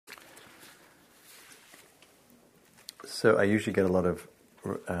So I usually get a lot of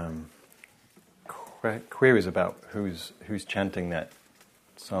queries about who's chanting that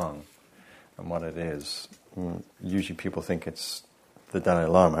song and what it is. Usually people think it's the Dalai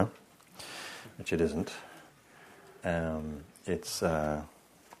Lama, which it isn't. It's a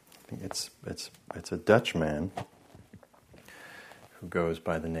Dutch man who goes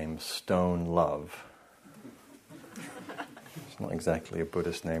by the name Stone Love. It's not exactly a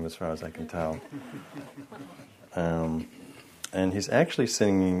Buddhist name as far as I can tell. And he's actually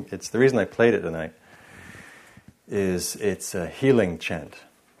singing, it's the reason I played it tonight, is it's a healing chant.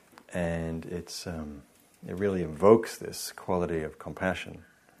 And it really evokes this quality of compassion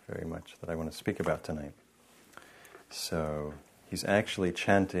very much that I want to speak about tonight. So he's actually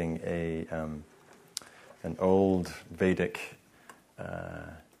chanting an old Vedic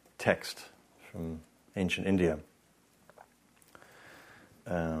text from ancient India.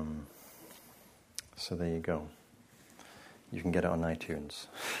 So there you go. You can get it on iTunes.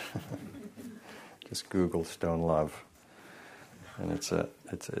 Just Google Stone Love, and it's a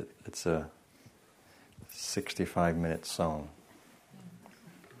 65-minute song.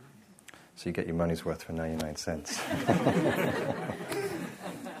 So you get your money's worth for 99 cents.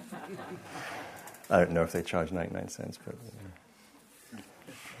 I don't know if they charge 99 cents, but...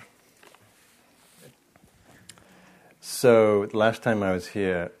 So last time I was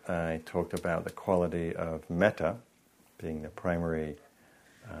here, I talked about the quality of metta, being the primary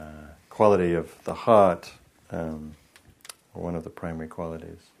quality of the heart, or one of the primary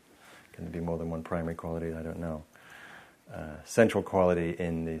qualities. Can there be more than one primary quality? I don't know. Central quality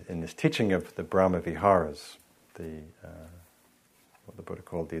in this teaching of the Brahma Viharas, what the Buddha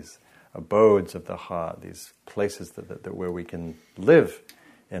called these abodes of the heart, these places that where we can live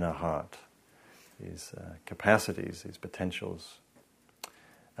in our heart, these capacities, these potentials.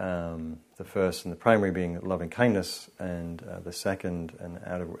 The first and the primary being loving kindness, and the second, and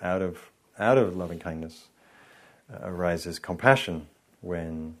out of loving kindness arises compassion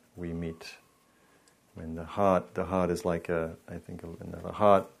when we meet. When the heart is like the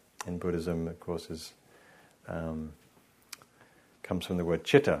heart in Buddhism, of course, comes from the word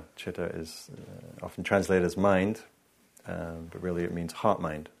chitta. Chitta is often translated as mind, but really it means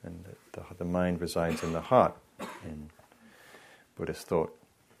heart-mind, and the mind resides in the heart in Buddhist thought.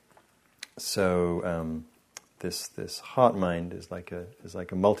 So this heart-mind is like a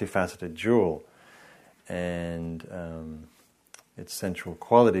multifaceted jewel, and its central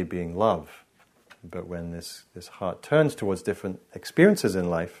quality being love. But when this heart turns towards different experiences in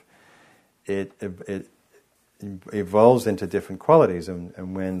life, it evolves into different qualities.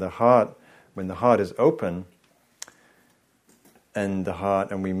 And when the heart is open,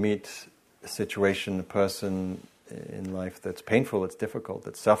 and we meet a situation, a person in life that's painful, that's difficult,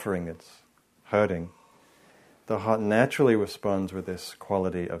 that's suffering, that's hurting, the heart naturally responds with this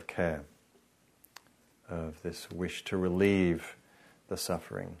quality of care, of this wish to relieve the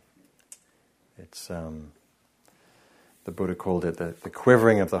suffering. It's the Buddha called it the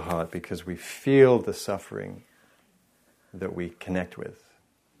quivering of the heart, because we feel the suffering that we connect with.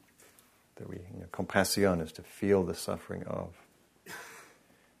 That compassion is to feel the suffering of.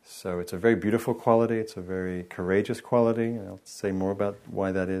 So it's a very beautiful quality. It's a very courageous quality. And I'll say more about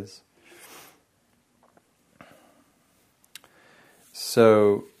why that is.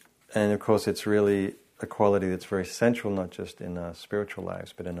 So, and of course, it's really a quality that's very central, not just in our spiritual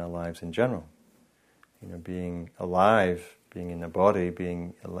lives, but in our lives in general. Being alive, being in a body,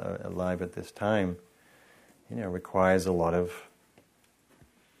 being alive at this time, requires a lot of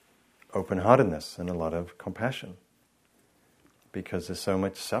open-heartedness and a lot of compassion, because there's so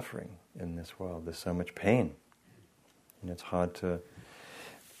much suffering in this world. There's so much pain, and it's hard to,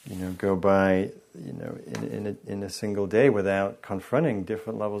 go by, in a single day without confronting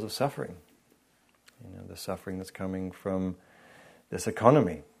different levels of suffering. The suffering that's coming from this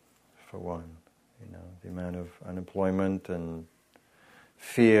economy, for one. The amount of unemployment and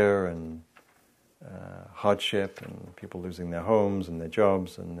fear and hardship, and people losing their homes and their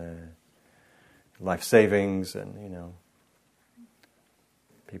jobs and their life savings, and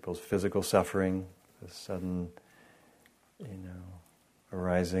people's physical suffering, the sudden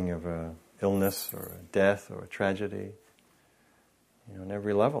arising of a illness or a death or a tragedy, on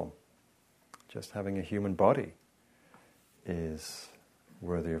every level. Just having a human body is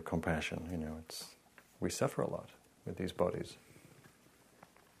worthy of compassion. We suffer a lot with these bodies.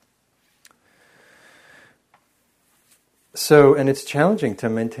 So, and it's challenging to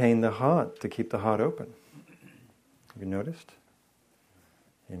maintain the heart, to keep the heart open. Have you noticed?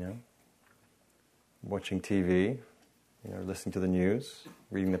 Watching TV, listening to the news,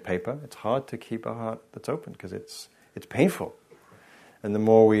 reading the paper. It's hard to keep a heart that's open, because it's it's painful. And the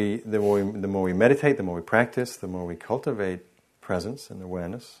more we meditate, the more we practice, the more we cultivate presence and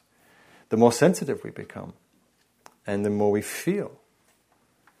awareness, the more sensitive we become. And the more we feel,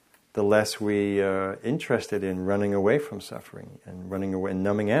 the less we are interested in running away from suffering and running away and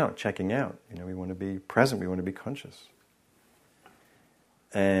numbing out, checking out. We want to be present, we want to be conscious.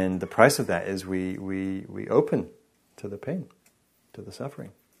 And the price of that is we open to the pain, to the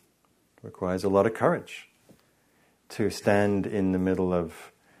suffering. It requires a lot of courage to stand in the middle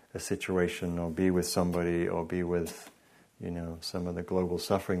of a situation or be with somebody or be with, some of the global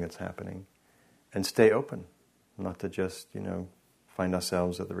suffering that's happening and stay open, not to just, find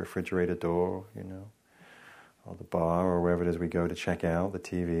ourselves at the refrigerator door, or the bar or wherever it is we go to check out, the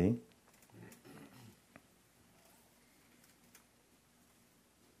TV.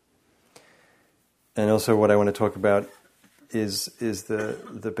 And also what I want to talk about is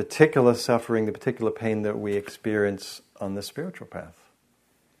the particular suffering, the particular pain that we experience on the spiritual path.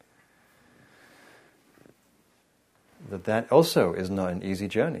 That also is not an easy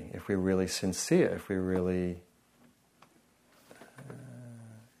journey if we're really sincere, if we're really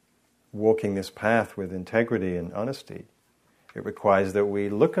walking this path with integrity and honesty. It requires that we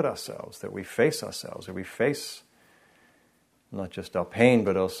look at ourselves, that we face ourselves, that we face not just our pain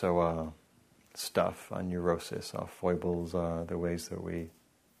but also our stuff, our neurosis, our foibles, the ways that we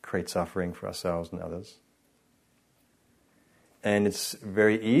create suffering for ourselves and others. And it's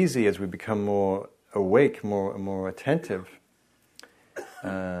very easy as we become more awake, more attentive,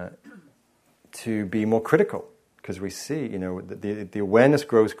 to be more critical, because we see, the awareness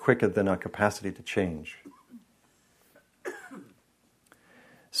grows quicker than our capacity to change.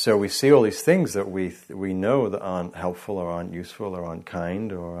 So we see all these things that we know that aren't helpful or aren't useful or aren't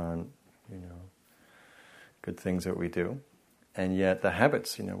kind or aren't, good things that we do. And yet the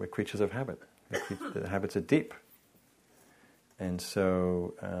habits, we're creatures of habit. The habits are deep. And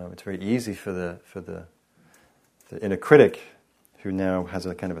so it's very easy for the inner critic, who now has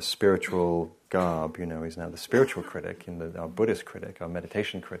a kind of a spiritual garb, he's now the spiritual critic, our Buddhist critic, our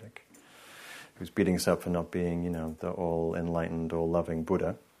meditation critic, who's beating us up for not being, the all-enlightened, all-loving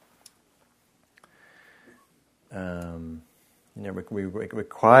Buddha. It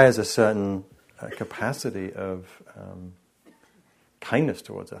requires a certain capacity of kindness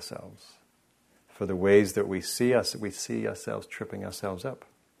towards ourselves for the ways that we see ourselves tripping ourselves up,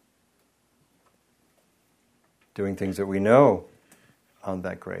 doing things that we know aren't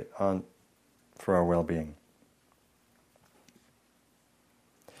that great, aren't for our well-being.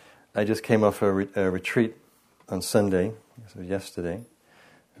 I just came off a retreat on Sunday, so yesterday.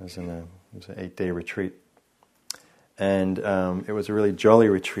 It was an 8-day retreat. And it was a really jolly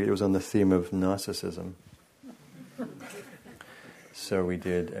retreat. It was on the theme of narcissism. So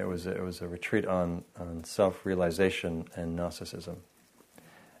it was a retreat on self-realization and narcissism.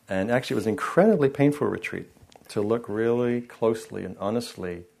 And actually it was an incredibly painful retreat to look really closely and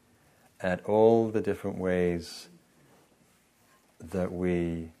honestly at all the different ways that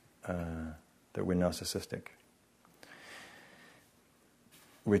we're narcissistic.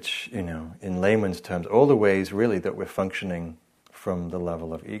 Which, in layman's terms, all the ways really that we're functioning from the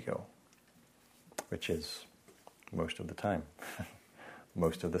level of ego, which is most of the time.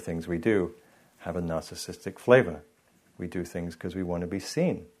 Most of the things we do have a narcissistic flavor. We do things because we want to be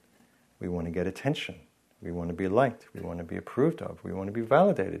seen. We want to get attention. We want to be liked. We want to be approved of. We want to be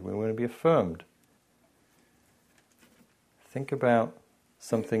validated. We want to be affirmed. Think about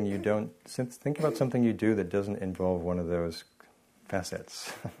something you do that doesn't involve one of those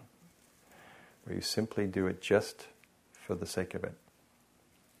facets, where you simply do it just for the sake of it.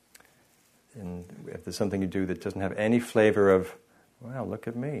 And if there's something you do that doesn't have any flavor of, wow, look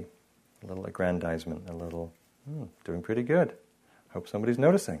at me, a little aggrandizement, a little, doing pretty good, hope somebody's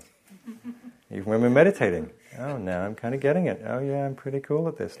noticing. Even when we're meditating, oh, now I'm kind of getting it. Oh yeah, I'm pretty cool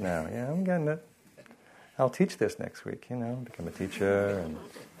at this now. Yeah, I'm getting it. I'll teach this next week, become a teacher, and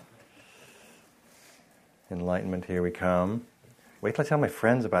enlightenment, here we come. Wait till I tell my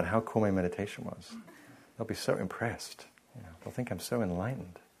friends about how cool my meditation was. They'll be so impressed. They'll think I'm so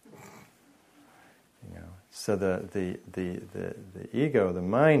enlightened. So the ego, the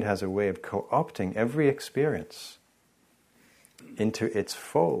mind, has a way of co-opting every experience into its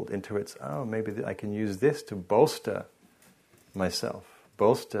fold, into its, maybe I can use this to bolster myself,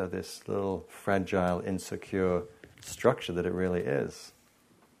 bolster this little fragile, insecure structure that it really is.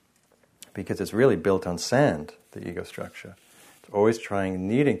 Because it's really built on sand, the ego structure. It's always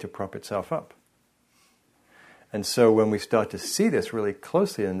needing to prop itself up. And so when we start to see this really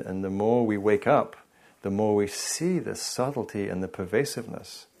closely, and the more we wake up, the more we see the subtlety and the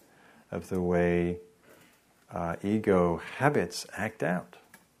pervasiveness of the way our ego habits act out.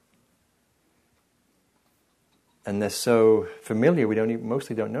 And they're so familiar, we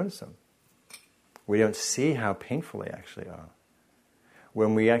mostly don't notice them. We don't see how painful they actually are.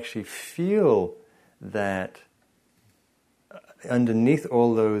 When we actually feel that underneath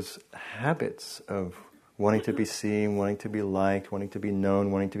all those habits of wanting to be seen, wanting to be liked, wanting to be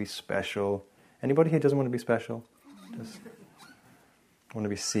known, wanting to be special. Anybody here doesn't want to be special? Just want to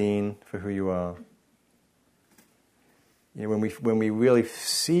be seen for who you are. You know, when we really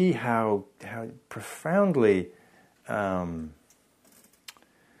see how profoundly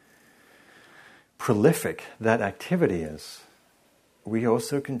prolific that activity is, we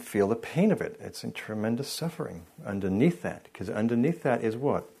also can feel the pain of it. It's in tremendous suffering underneath that. Because underneath that is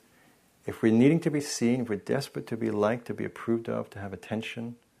what? If we're needing to be seen, if we're desperate to be liked, to be approved of, to have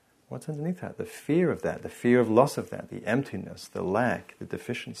attention, what's underneath that? The fear of that, the fear of loss of that, the emptiness, the lack, the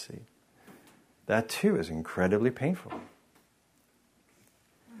deficiency. That too is incredibly painful.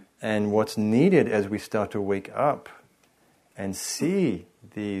 And what's needed as we start to wake up and see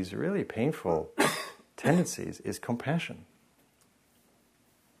these really painful tendencies is compassion.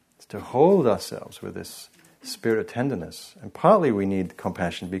 It's to hold ourselves with this spirit of tenderness. And partly we need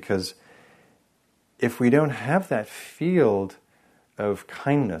compassion because if we don't have that field of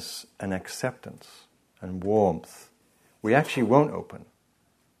kindness and acceptance and warmth, we actually won't open.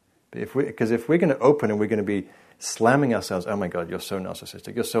 Because if we're going to open and we're going to be slamming ourselves, oh my God, you're so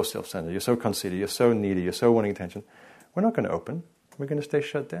narcissistic, you're so self-centered, you're so conceited, you're so needy, you're so wanting attention, we're not going to open. We're going to stay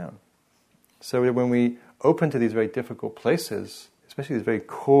shut down. So when we open to these very difficult places, especially these very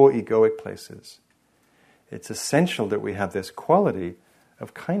core egoic places, it's essential that we have this quality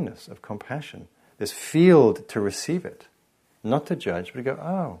of kindness, of compassion, this field to receive it. Not to judge, but to go,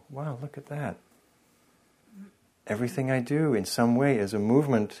 oh, wow, look at that. Everything I do in some way is a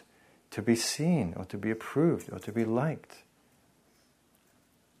movement to be seen, or to be approved, or to be liked,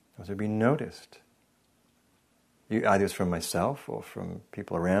 or to be noticed. Either it's from myself, or from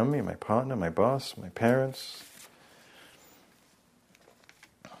people around me, my partner, my boss, my parents.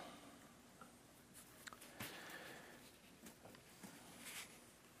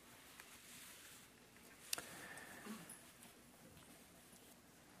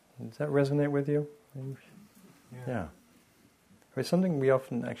 Does that resonate with you? Yeah. It's something we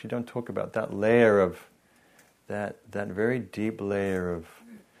often actually don't talk about, that layer of, that very deep layer of,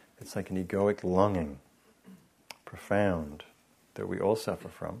 it's like an egoic longing, profound, that we all suffer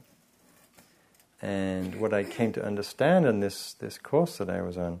from. And what I came to understand in this course that I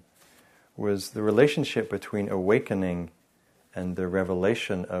was on was the relationship between awakening and the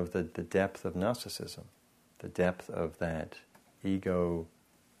revelation of the depth of narcissism, the depth of that ego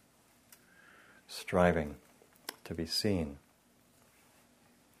striving to be seen.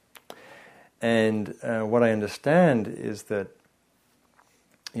 And what I understand is that,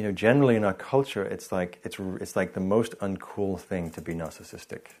 you know, generally in our culture, it's like the most uncool thing to be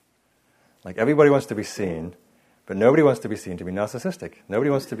narcissistic. Like everybody wants to be seen, but nobody wants to be seen to be narcissistic. Nobody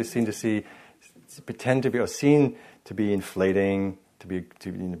wants to be seen to pretend to be, or seen to be inflating, to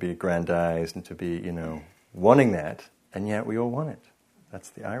be aggrandized, and to be, you know, wanting that. And yet we all want it. That's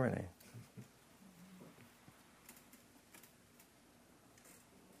the irony.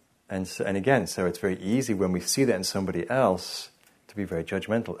 And again, so it's very easy when we see that in somebody else to be very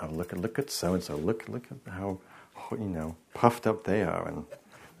judgmental. Oh, look at so and so. Look at how, you know, puffed up they are, and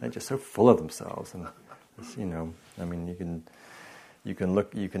they're just so full of themselves. And you know, I mean, you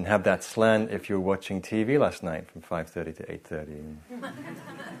can have that slant if you're watching TV last night from 5:30 to 8:30.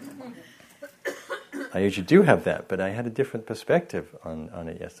 I usually do have that, but I had a different perspective on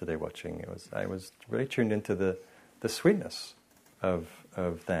it yesterday. Watching I was really tuned into the sweetness of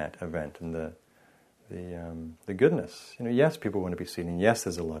that event and the goodness. You know, yes, people want to be seen, and yes,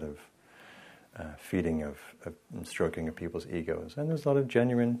 there's a lot of feeding of and stroking of people's egos, and there's a lot of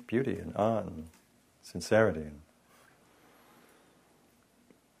genuine beauty and art and sincerity.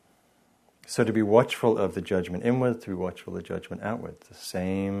 So to be watchful of the judgment inward, to be watchful of the judgment outward,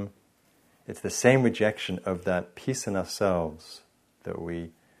 it's the same rejection of that piece in ourselves that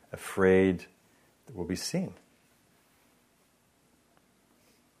we afraid that will be seen.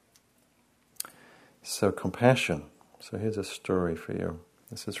 So compassion. So here's a story for you.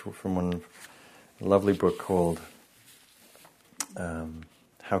 This is from one lovely book called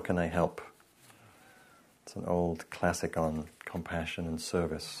How Can I Help? It's an old classic on compassion and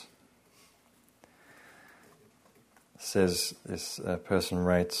service. It says, this person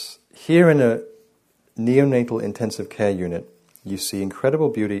writes, here in a neonatal intensive care unit, you see incredible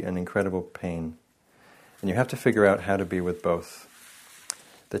beauty and incredible pain, and you have to figure out how to be with both.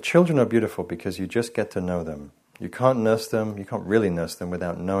 The children are beautiful because you just get to know them. You can't nurse them, you can't really nurse them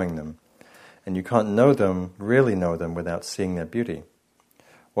without knowing them. And you can't know them, really know them, without seeing their beauty.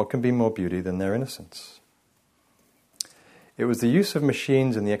 What can be more beauty than their innocence? It was the use of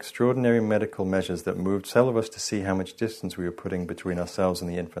machines and the extraordinary medical measures that moved some of us to see how much distance we were putting between ourselves and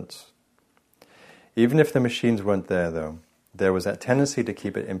the infants. Even if the machines weren't there, though, there was that tendency to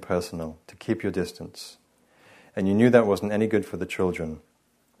keep it impersonal, to keep your distance. And you knew that wasn't any good for the children.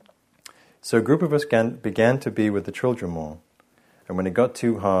 So a group of us began to be with the children more. And when it got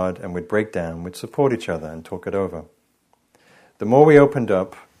too hard and we'd break down, we'd support each other and talk it over. The more we opened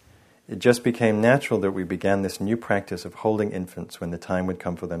up, it just became natural that we began this new practice of holding infants when the time would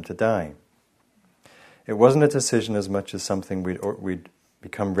come for them to die. It wasn't a decision as much as something we'd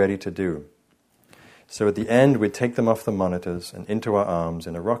become ready to do. So at the end, we'd take them off the monitors and into our arms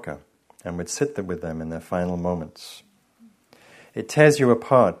in a rocker, and we'd sit there with them in their final moments. It tears you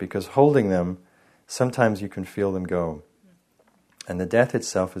apart because holding them, sometimes you can feel them go. And the death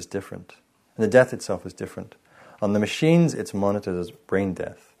itself is different. On the machines, it's monitored as brain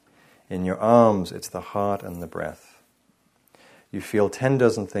death. In your arms, it's the heart and the breath. You feel 10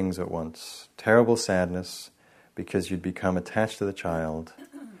 dozen things at once. Terrible sadness because you'd become attached to the child,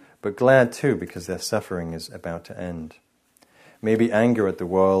 but glad too because their suffering is about to end. Maybe anger at the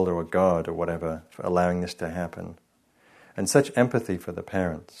world or at God or whatever for allowing this to happen. And such empathy for the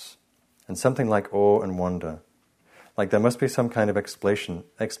parents. And something like awe and wonder. Like there must be some kind of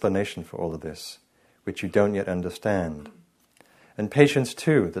explanation for all of this, which you don't yet understand. And patience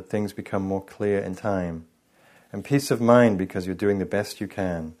too, that things become more clear in time. And peace of mind because you're doing the best you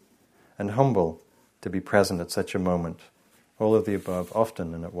can. And humble to be present at such a moment. All of the above,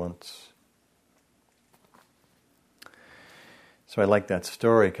 often and at once. So I like that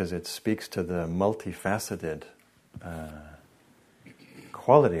story because it speaks to the multifaceted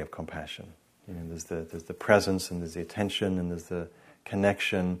quality of compassion. You know, there's the presence, and there's the attention, and there's the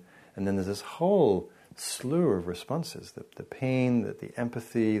connection, and then there's this whole slew of responses: the pain, the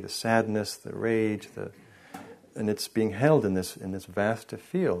empathy, the sadness, the rage, and it's being held in this vast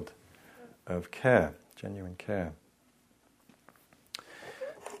field of care, genuine care.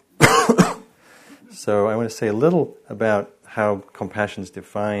 So I want to say a little about how compassion is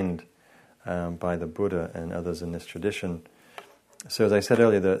defined by the Buddha and others in this tradition. So as I said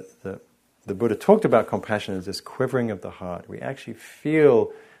earlier, the Buddha talked about compassion as this quivering of the heart. We actually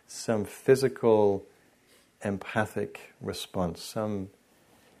feel some physical, empathic response, some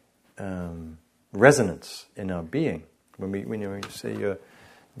resonance in our being. When you say your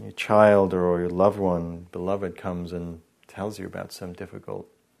child or your loved one, beloved, comes and tells you about some difficult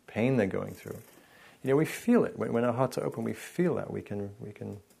pain they're going through, we feel it. When our hearts are open, we feel that. We can.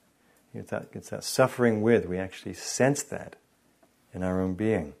 It's that suffering with. We actually sense that in our own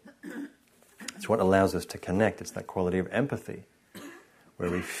being. It's what allows us to connect. It's that quality of empathy,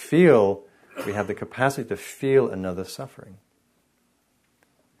 where we have the capacity to feel another suffering.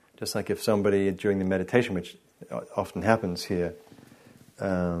 Just like if somebody, during the meditation, which often happens here,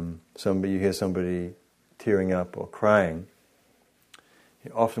 you hear somebody tearing up or crying,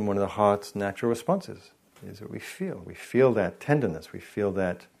 often one of the heart's natural responses is that we feel that tenderness, we feel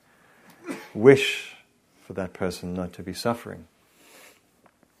that wish for that person not to be suffering.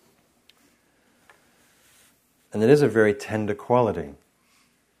 And it is a very tender quality.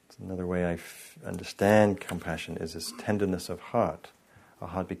 It's another way I understand compassion is this tenderness of heart. Our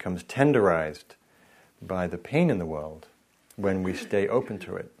heart becomes tenderized by the pain in the world when we stay open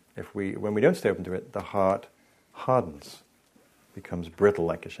to it. When we don't stay open to it, the heart hardens, becomes brittle,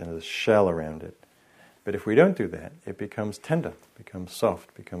 like a shell around it. But if we don't do that, it becomes tender, becomes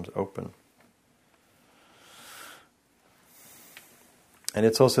soft, becomes open. And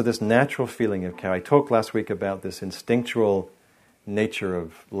it's also this natural feeling of care. I talked last week about this instinctual nature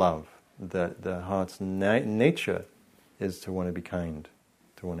of love, that the heart's nature is to want to be kind,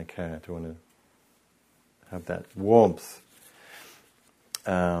 to want to care, to want to have that warmth.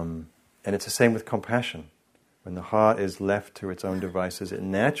 And it's the same with compassion. When the heart is left to its own devices, it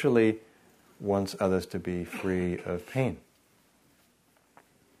naturally wants others to be free of pain.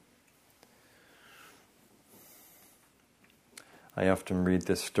 I often read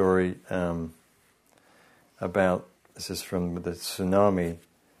this story about, this is from the tsunami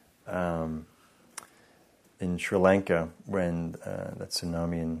in Sri Lanka, when that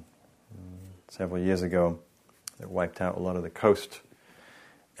tsunami several years ago that wiped out a lot of the coast.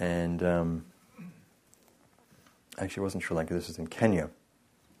 And actually it wasn't Sri Lanka, this was in Kenya.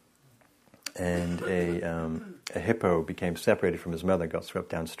 And a hippo became separated from his mother, got swept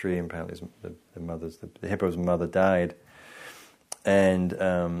downstream. Apparently the hippo's mother died.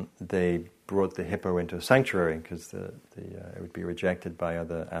 And they brought the hippo into a sanctuary because it would be rejected by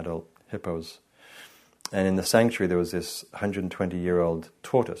other adult hippos. And in the sanctuary there was this 120-year-old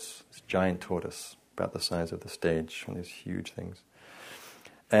tortoise, this giant tortoise, about the size of the stage, one of these huge things.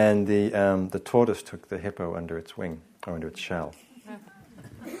 And the tortoise took the hippo under its wing, or under its shell.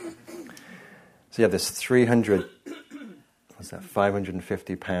 So you have this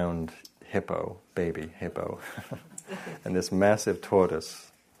 550-pound hippo, baby hippo, and this massive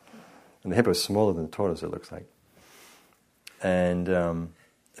tortoise. And the hippo is smaller than the tortoise, it looks like. And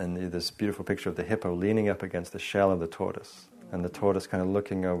this beautiful picture of the hippo leaning up against the shell of the tortoise, and the tortoise kind of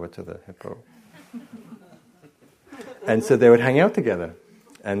looking over to the hippo. And so they would hang out together.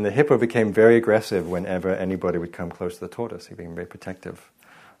 And the hippo became very aggressive whenever anybody would come close to the tortoise. He became very protective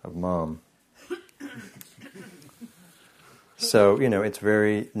of mom. So, it's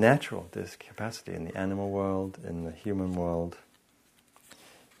very natural, this capacity in the animal world, in the human world.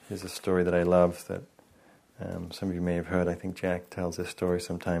 Here's a story that I love that some of you may have heard. I think Jack tells this story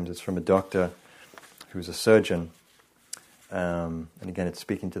sometimes. It's from a doctor who's a surgeon. And again, it's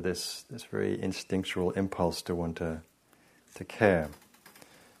speaking to this very instinctual impulse to want to care.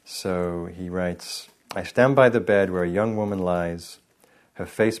 So he writes, "I stand by the bed where a young woman lies, her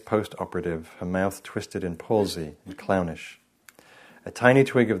face post-operative, her mouth twisted in palsy and clownish. A tiny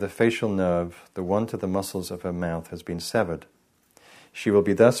twig of the facial nerve, the one to the muscles of her mouth, has been severed. She will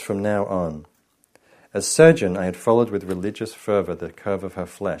be thus from now on. As surgeon, I had followed with religious fervor the curve of her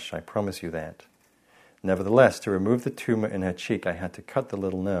flesh, I promise you that. Nevertheless, to remove the tumor in her cheek, I had to cut the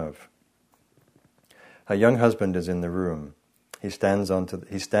little nerve. Her young husband is in the room. He stands on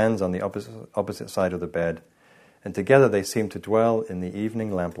the opposite side of the bed, and together they seem to dwell in the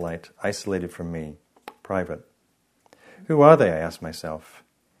evening lamplight, isolated from me, private. Who are they, I ask myself,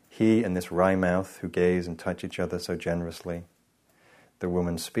 he and this wry mouth who gaze and touch each other so generously? The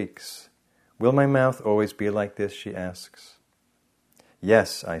woman speaks. Will my mouth always be like this, she asks.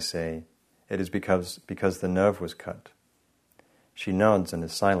 Yes, I say, it is because the nerve was cut. She nods and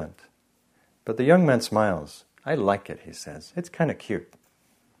is silent. But the young man smiles. I like it, he says. It's kind of cute.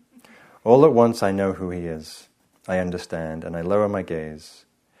 All at once I know who he is. I understand, and I lower my gaze.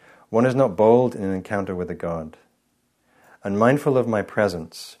 One is not bold in an encounter with a god. Unmindful of my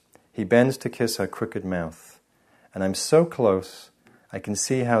presence, he bends to kiss her crooked mouth, and I'm so close, I can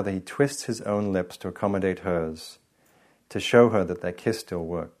see how he twists his own lips to accommodate hers, to show her that their kiss still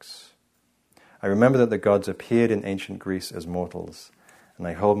works. I remember that the gods appeared in ancient Greece as mortals, and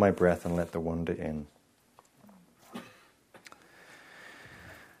I hold my breath and let the wonder in.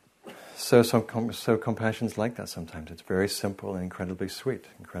 So compassion's like that sometimes. It's very simple and incredibly sweet,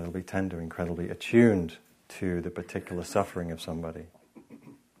 incredibly tender, incredibly attuned to the particular suffering of somebody.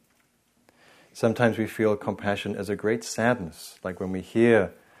 Sometimes we feel compassion as a great sadness, like when we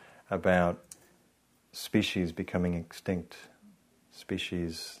hear about species becoming extinct,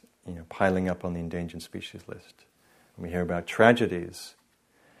 species, piling up on the endangered species list. When we hear about tragedies,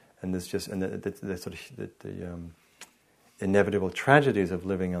 and there's just the inevitable tragedies of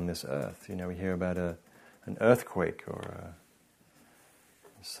living on this earth. We hear about an earthquake or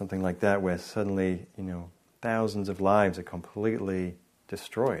something like that, where suddenly, thousands of lives are completely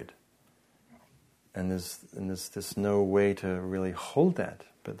destroyed. And there's no way to really hold that,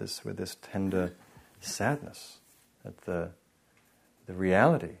 but with this tender sadness at the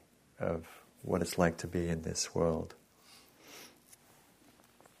reality of what it's like to be in this world.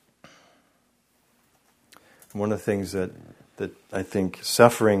 One of the things that I think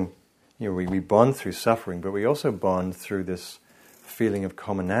suffering, we bond through suffering, but we also bond through this feeling of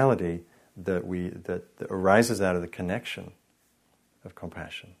commonality that arises out of the connection of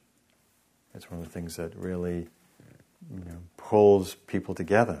compassion. It's one of the things that really, pulls people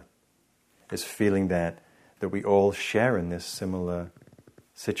together, is feeling that we all share in this similar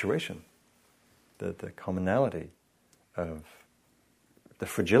situation, the commonality of the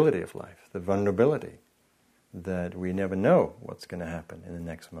fragility of life, the vulnerability, that we never know what's going to happen in the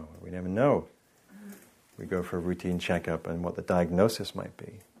next moment. We never know. We go for a routine checkup and what the diagnosis might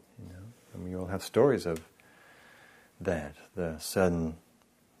be. And we all have stories of that, the sudden,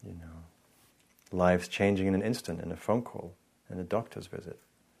 lives changing in an instant, in a phone call, in a doctor's visit,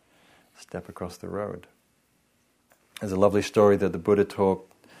 step across the road. There's a lovely story that the Buddha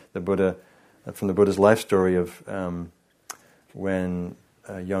from the Buddha's life story of when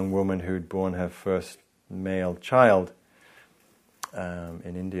a young woman who'd born her first male child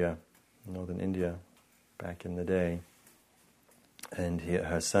in India, northern India, back in the day, and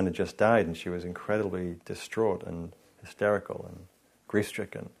her son had just died, and she was incredibly distraught and hysterical and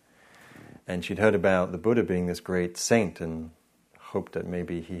grief-stricken. And she'd heard about the Buddha being this great saint and hoped that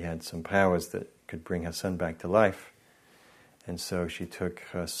maybe he had some powers that could bring her son back to life. And so she took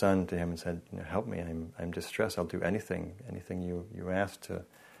her son to him and said, help me, I'm distressed, I'll do anything you ask to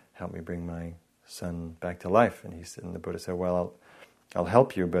help me bring my son back to life. And the Buddha said, well, I'll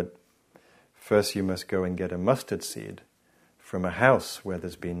help you, but first you must go and get a mustard seed from a house where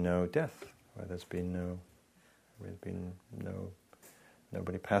there's been no death, where there's been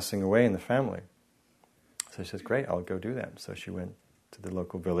nobody passing away in the family. So she says, great, I'll go do that. So she went to the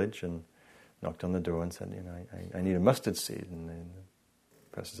local village and knocked on the door and said, I need a mustard seed. And the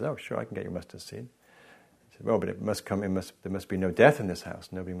person said, oh, sure, I can get you mustard seed. She said, well, but there must be no death in this house.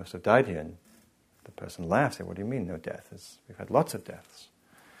 Nobody must have died here. And the person laughed, said, what do you mean, no death? We've had lots of deaths.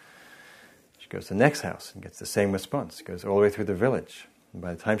 She goes to the next house and gets the same response. She goes all the way through the village. And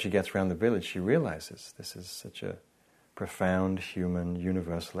by the time she gets around the village, she realizes this is such a profound human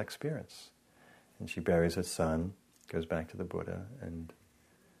universal experience. And she buries her son, goes back to the Buddha, and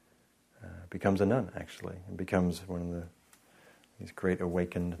becomes a nun, actually, and becomes one of these great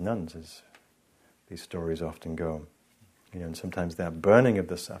awakened nuns, as these stories often go. And sometimes that burning of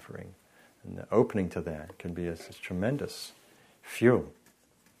the suffering and the opening to that can be a tremendous fuel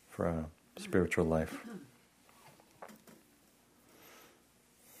for our spiritual life.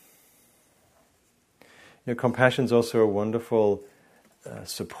 Compassion is also a wonderful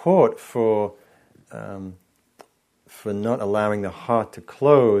support for not allowing the heart to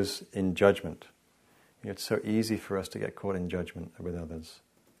close in judgment. It's so easy for us to get caught in judgment with others,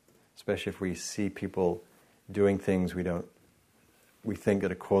 especially if we see people doing things we think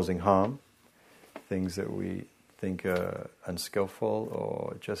that are causing harm, things that we think are unskillful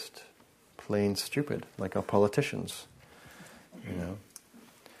or just plain stupid, like our politicians,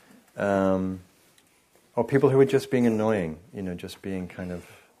 or people who are just being annoying, just being kind of,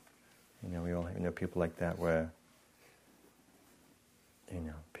 we all know people like that where,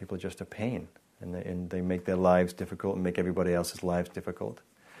 people are just a pain, and they make their lives difficult and make everybody else's lives difficult.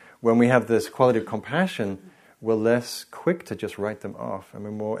 When we have this quality of compassion, we're less quick to just write them off, and we're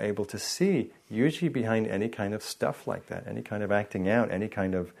more able to see, usually behind any kind of stuff like that, any kind of acting out, any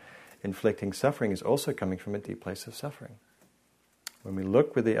kind of inflicting suffering is also coming from a deep place of suffering. When we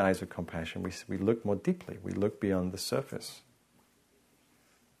look with the eyes of compassion, we look more deeply, we look beyond the surface.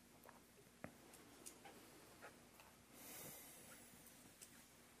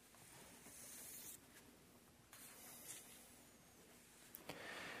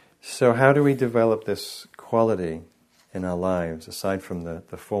 So how do we develop this quality in our lives, aside from the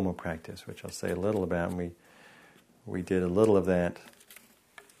formal practice, which I'll say a little about, and we did a little of that,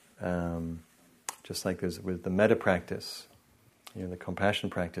 just like with the metta practice. The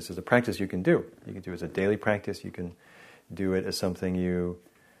compassion practice is a practice you can do. You can do it as a daily practice, you can do it as something you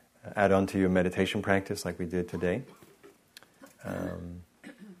add on to your meditation practice, like we did today.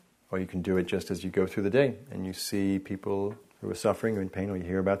 Or you can do it just as you go through the day, and you see people who are suffering or in pain, or you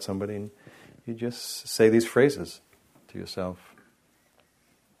hear about somebody, and you just say these phrases to yourself.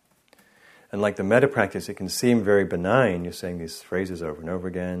 And like the metta practice, it can seem very benign. You're saying these phrases over and over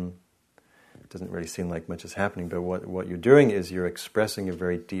again. It doesn't really seem like much is happening, but what you're doing is you're expressing a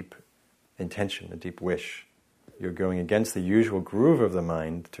very deep intention, a deep wish. You're going against the usual groove of the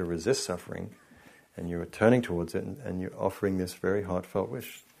mind to resist suffering, and you're turning towards it, and you're offering this very heartfelt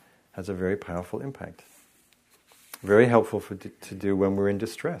wish. It has a very powerful impact. Very helpful to do when we're in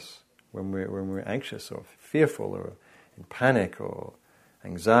distress, when we're anxious or fearful or in panic or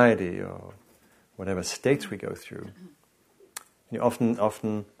anxiety or whatever states we go through.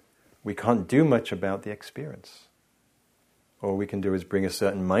 Often we can't do much about the experience. All we can do is bring a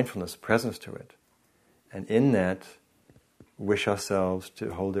certain mindfulness, presence to it, and in that wish ourselves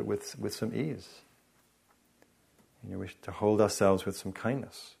to hold it with some ease. Wish to hold ourselves with some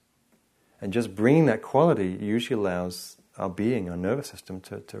kindness. And just bringing that quality usually allows our being, our nervous system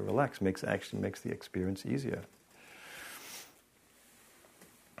to relax, makes the experience easier.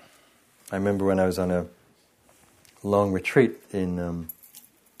 I remember when I was on a long retreat on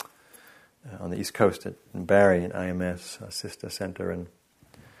the East Coast in Barrie, at IMS, a sister center, and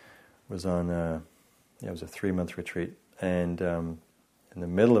was on it was a 3-month retreat. And in the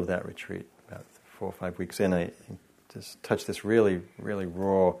middle of that retreat, about 4 or 5 weeks in, I just touched this really, really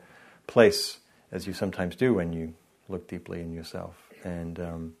raw place, as you sometimes do when you look deeply in yourself, and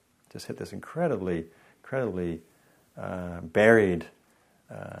just hit this incredibly buried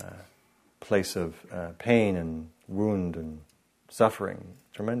place of pain and wound and suffering,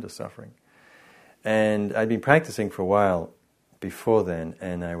 tremendous suffering. And I'd been practicing for a while before then,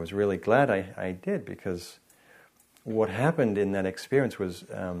 and I was really glad I did, because what happened in that experience was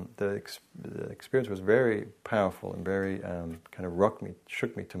the experience was very powerful and very kind of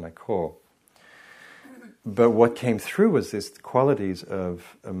shook me to my core. But what came through was these qualities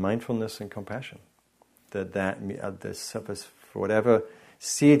of mindfulness and compassion. This for whatever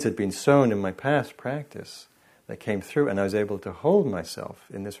seeds had been sown in my past practice, that came through, and I was able to hold myself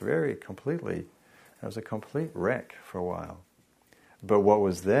in this I was a complete wreck for a while. But what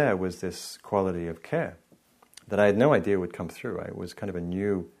was there was this quality of care that I had no idea would come through. It was kind of a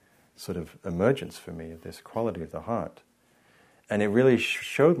new sort of emergence for me of this quality of the heart. And it really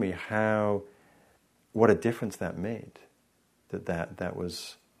showed me what a difference that made. That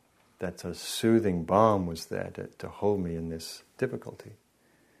a soothing balm was there to hold me in this difficulty.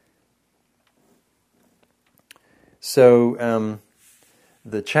 So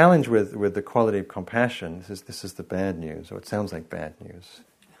the challenge with the quality of compassion, this is the bad news, or it sounds like bad news.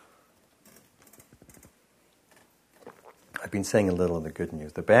 I've been saying a little of the good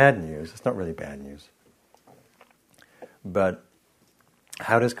news. The bad news, it's not really bad news. But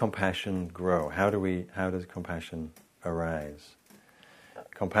how does compassion grow? How does compassion arise?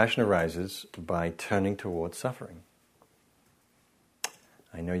 Compassion arises by turning towards suffering.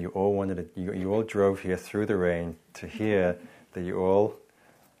 I know you all drove here through the rain to hear that you all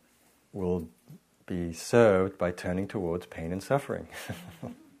will be served by turning towards pain and suffering.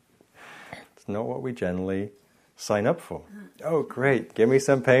 It's not what we generally sign up for. Oh, great, give me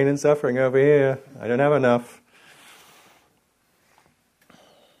some pain and suffering over here. I don't have enough.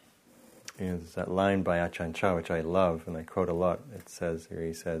 There's that line by Ajahn Chah, which I love and I quote a lot.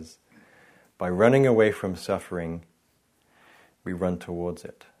 He says, by running away from suffering, we run towards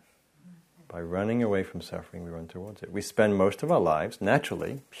it. By running away from suffering, we run towards it. We spend most of our lives,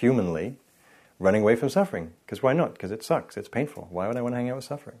 naturally, humanly, running away from suffering. Because why not? Because it sucks, it's painful. Why would I want to hang out with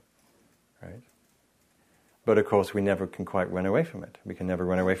suffering? Right? But of course, we never can quite run away from it. We can never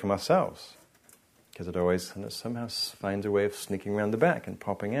run away from ourselves. Because it always somehow finds a way of sneaking around the back and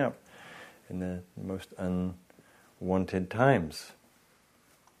popping out in the most unwanted times.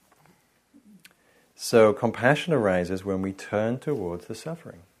 So compassion arises when we turn towards the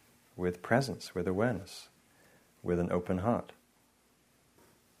suffering with presence, with awareness, with an open heart.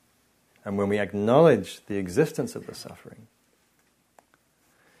 And when we acknowledge the existence of the suffering.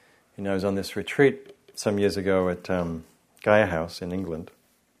 I was on this retreat some years ago at Gaia House in England,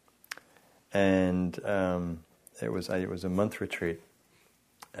 and it was a month retreat,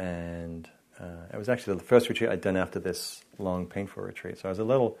 and it was actually the first retreat I'd done after this long, painful retreat. So I was a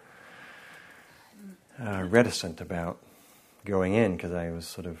little reticent about going in because I was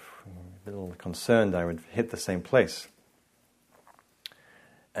sort of a little concerned I would hit the same place.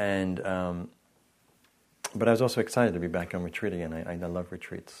 And but I was also excited to be back on retreat again. I love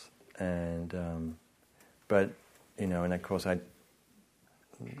retreats, and but and of course as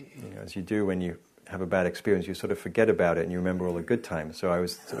you do when you have a bad experience, you sort of forget about it and you remember all the good times. So I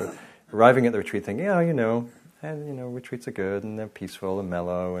was sort of arriving at the retreat thinking, retreats are good and they're peaceful and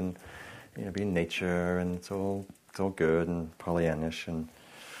mellow and be in nature and it's all good and Pollyannish and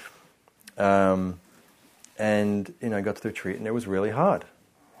I got to the retreat and it was really hard.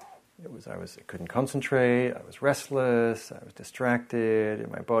 I couldn't concentrate, I was restless, I was distracted,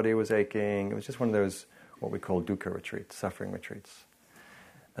 and my body was aching. It was just one of those what we call dukkha retreats, suffering retreats.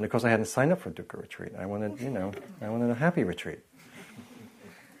 And of course I hadn't signed up for a dukkha retreat. I wanted a happy retreat.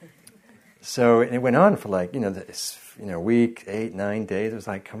 So it went on for a week, 8, 9 days. It was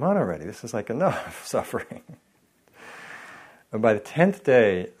like, come on already, this is like enough suffering. And by the 10th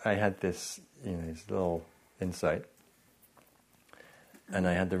day, I had this little insight. And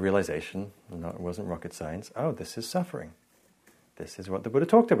I had the realization, it wasn't rocket science, this is suffering. This is what the Buddha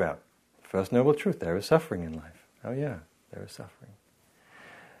talked about. First noble truth, there is suffering in life. Oh yeah, there is suffering.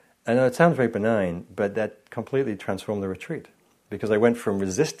 I know it sounds very benign, but that completely transformed the retreat. Because I went from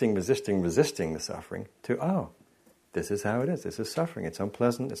resisting the suffering to, this is how it is. This is suffering. It's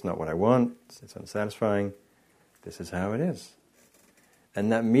unpleasant. It's not what I want. It's unsatisfying. This is how it is.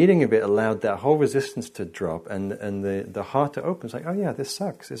 And that meeting of it allowed that whole resistance to drop and the heart to open. It's like, this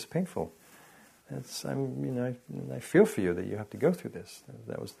sucks. It's painful. I feel for you that you have to go through this.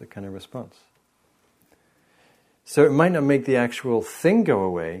 That was the kind of response. So it might not make the actual thing go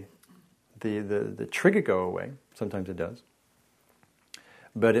away, the trigger go away. Sometimes it does.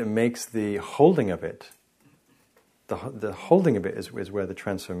 But it makes the holding of it, the holding of it is where the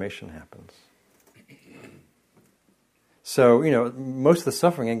transformation happens. So, most of the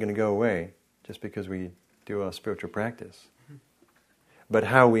suffering ain't going to go away just because we do our spiritual practice. But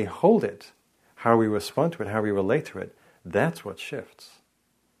how we hold it, how we respond to it, how we relate to it, that's what shifts.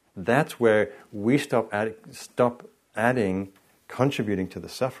 That's where we stop adding, contributing to the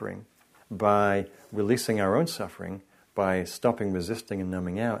suffering by releasing our own suffering, by stopping resisting and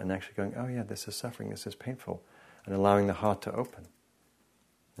numbing out and actually going, oh yeah, this is suffering, this is painful, and allowing the heart to open.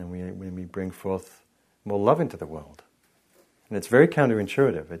 And we bring forth more love into the world. And it's very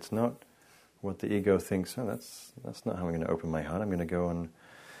counterintuitive. It's not what the ego thinks, oh, that's not how I'm going to open my heart. I'm going to go and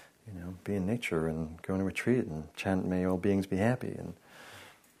be in nature and go on a retreat and chant, may all beings be happy. And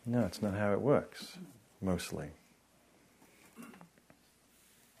no, it's not how it works, mostly.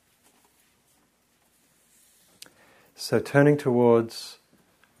 So turning towards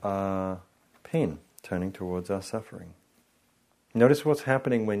pain, turning towards our suffering. Notice what's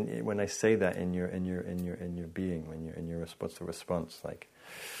happening when I say that in your being, when you're what's the response? Like,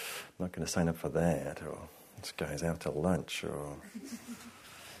 I'm not going to sign up for that, or this guy's out to lunch,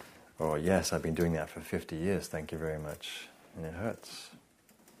 or yes, I've been doing that for 50 years, thank you very much, and it hurts.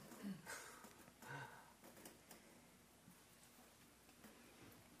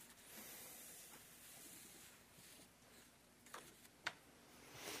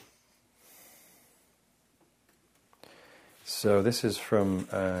 So this is from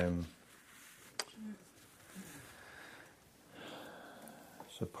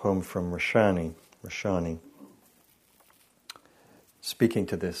it's a poem from Rashani, speaking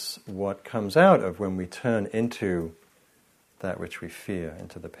to this, what comes out of when we turn into that which we fear,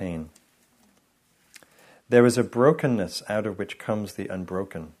 into the pain. There is a brokenness out of which comes the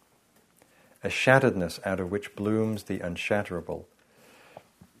unbroken, a shatteredness out of which blooms the unshatterable.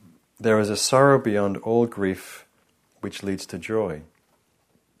 There is a sorrow beyond all grief which leads to joy,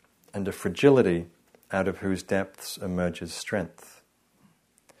 and a fragility out of whose depths emerges strength.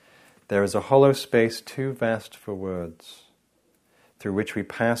 There is a hollow space too vast for words, through which we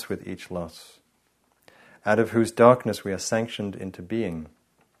pass with each loss, out of whose darkness we are sanctioned into being.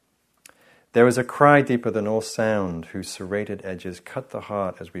 There is a cry deeper than all sound, whose serrated edges cut the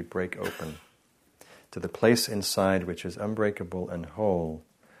heart as we break open, to the place inside which is unbreakable and whole,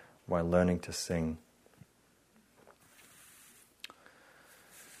 while learning to sing.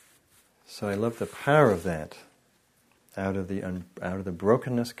 So I love the power of that. Out of the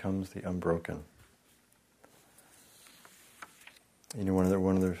brokenness comes the unbroken. One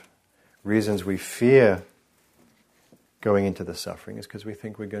of the reasons we fear going into the suffering is because we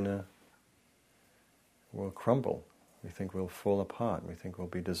think we'll crumble. We think we'll fall apart. We think we'll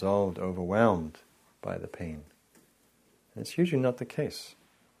be dissolved, overwhelmed by the pain. And it's usually not the case.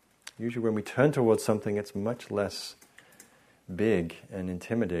 Usually when we turn towards something, it's much less big and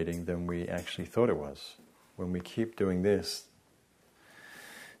intimidating than we actually thought it was. When we keep doing this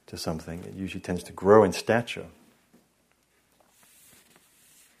to something, it usually tends to grow in stature.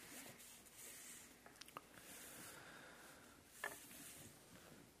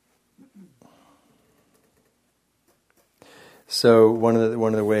 So one of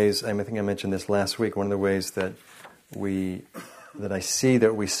the ways, I think I mentioned this last week, one of the ways that I see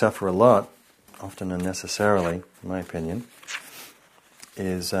that we suffer a lot, often unnecessarily, in my opinion,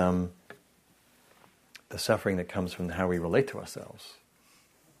 is the suffering that comes from how we relate to ourselves.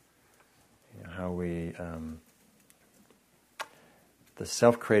 How we, the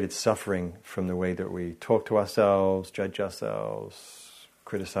self-created suffering from the way that we talk to ourselves, judge ourselves,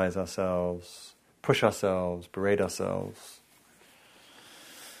 criticize ourselves, push ourselves, berate ourselves.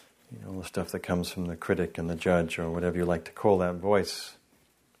 All the stuff that comes from the critic and the judge, or whatever you like to call that voice.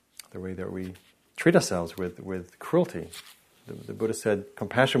 The way that we treat ourselves with cruelty. The Buddha said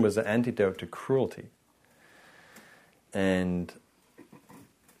compassion was the antidote to cruelty. And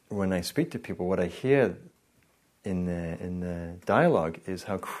when I speak to people, what I hear in the dialogue is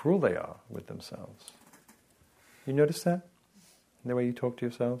how cruel they are with themselves. You notice that? In the way you talk to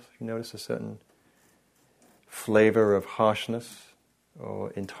yourselves? You notice a certain flavor of harshness,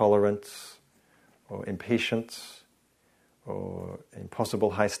 or intolerance, or impatience, or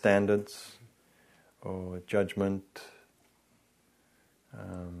impossible high standards, or judgment,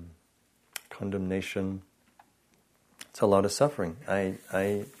 condemnation. It's a lot of suffering.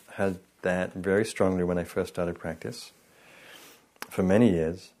 I had that very strongly when I first started practice for many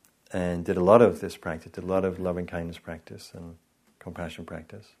years, and did a lot of this practice, did a lot of loving kindness practice and compassion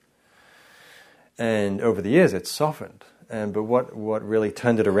practice. And over the years it's softened. But what really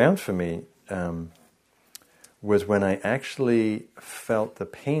turned it around for me was when I actually felt the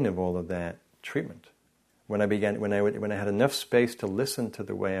pain of all of that treatment. When I had enough space to listen to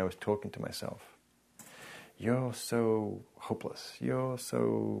the way I was talking to myself. You're so hopeless. You're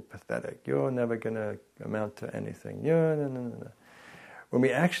so pathetic. You're never going to amount to anything. No. When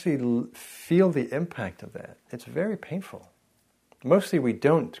we actually feel the impact of that, it's very painful. Mostly we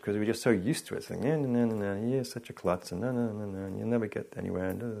don't, because we're just so used to it, saying, you're such a klutz, and and you'll never get anywhere.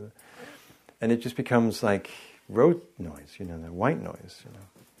 And it just becomes like road noise, the white noise,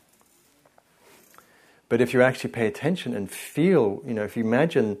 But if you actually pay attention and feel, if you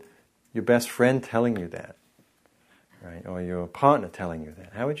imagine your best friend telling you that, right, or your partner telling you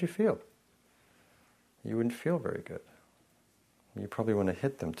that, how would you feel? You wouldn't feel very good. You probably want to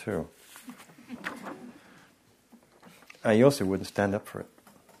hit them too. And you also wouldn't stand up for it.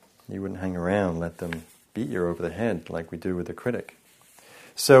 You wouldn't hang around, let them beat you over the head like we do with the critic.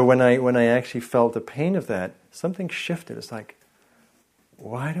 So when I actually felt the pain of that, something shifted. It's like,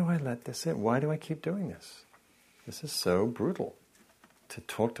 why do I let this in? Why do I keep doing this? This is so brutal to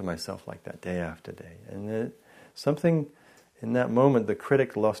talk to myself like that day after day. And something in that moment, the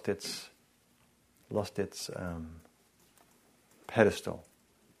critic lost its pedestal.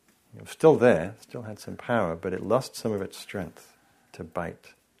 It was still there, still had some power, but it lost some of its strength to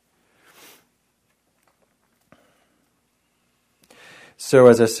bite. So,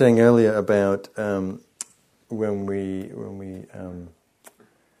 as I was saying earlier about when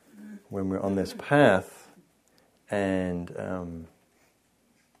we're on this path and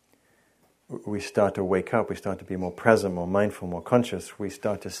we start to wake up, we start to be more present, more mindful, more conscious, we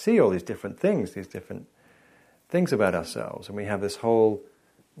start to see all these different things about ourselves, and we have this whole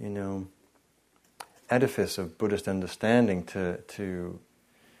edifice of Buddhist understanding to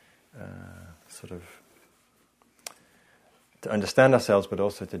understand ourselves, but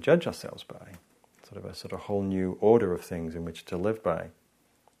also to judge ourselves by, a whole new order of things in which to live by.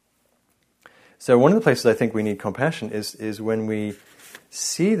 So one of the places I think we need compassion is when we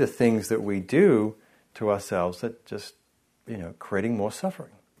see the things that we do to ourselves that just, creating more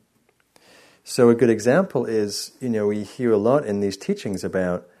suffering. So a good example is, we hear a lot in these teachings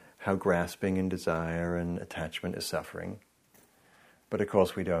about how grasping and desire and attachment is suffering. But of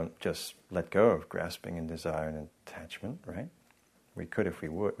course we don't just let go of grasping and desire and attachment, right? We could if we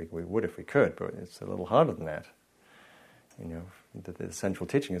would. We would if we could, but it's a little harder than that. The central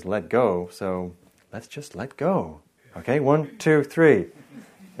teaching is let go, so let's just let go. Okay, 1, 2, 3.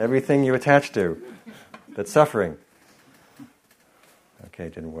 Everything you attach to that's suffering. Okay,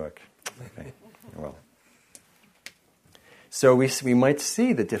 it didn't work. Okay, well. So we might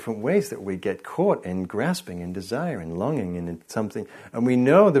see the different ways that we get caught in grasping and desire and longing in something, and we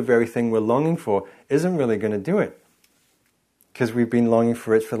know the very thing we're longing for isn't really going to do it. Because we've been longing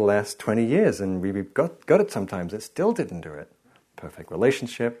for it for the last 20 years, and we've got it sometimes, it still didn't do it. Perfect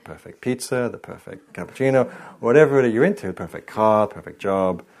relationship, perfect pizza, the perfect cappuccino, whatever you're into, perfect car, perfect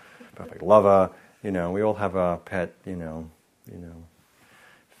job, perfect lover, we all have our pet,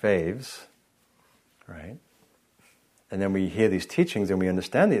 faves, right? And then we hear these teachings and we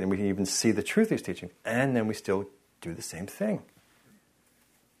understand it and we can even see the truth of these teachings. And then we still do the same thing.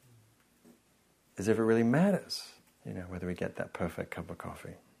 As if it really matters, whether we get that perfect cup of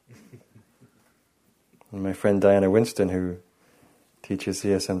coffee. And my friend Diana Winston, who teaches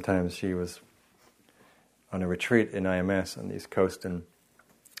here sometimes, she was on a retreat in IMS on the East Coast, and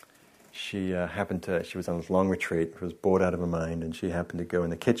she was on this long retreat, was bored out of her mind, and she happened to go in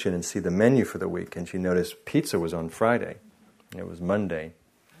the kitchen and see the menu for the week, and she noticed pizza was on Friday. It was Monday.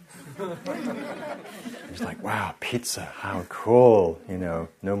 She's like, wow, pizza, how cool, no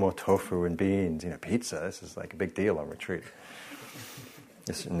more tofu and beans, pizza, this is like a big deal on retreat.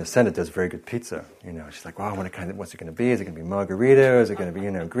 And the Senate does very good pizza, She's like, wow, what's it going to be? Is it going to be margarita? Is it going to be,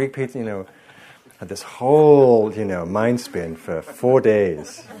 Greek pizza? Had this whole, mind spin for 4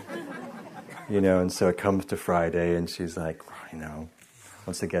 days. And so it comes to Friday, and she's like,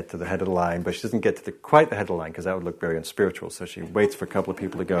 wants to get to the head of the line, but she doesn't get to quite the head of the line because that would look very unspiritual. So she waits for a couple of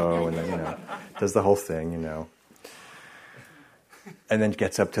people to go, and then does the whole thing, and then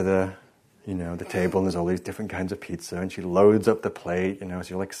gets up to the table, and there's all these different kinds of pizza, and she loads up the plate.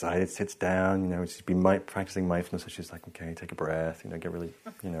 She's all excited, sits down. She's been practicing mindfulness, so she's like, okay, take a breath, get really,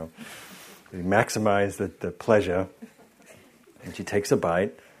 really maximize the pleasure, and she takes a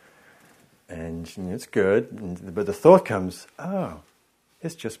bite. And it's good, but the thought comes, oh,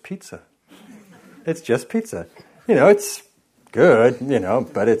 it's just pizza. It's just pizza. It's good,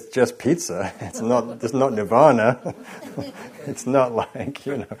 but it's just pizza. It's not nirvana. It's not like,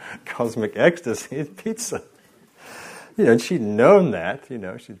 cosmic ecstasy. It's pizza. And she'd known that,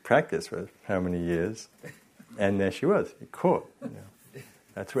 she'd practiced for how many years. And there she was, caught.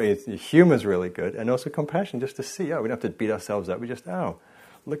 That's why humor's really good. And also compassion, just to see, we don't have to beat ourselves up. We just,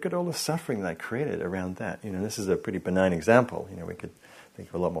 look at all the suffering that created around that. This is a pretty benign example. We could think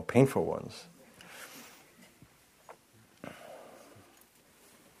of a lot more painful ones.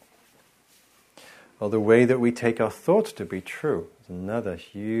 or the way that we take our thoughts to be true is another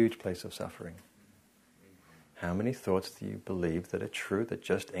huge place of suffering. How many thoughts do you believe that are true that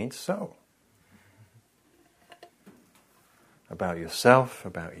just ain't so? About yourself,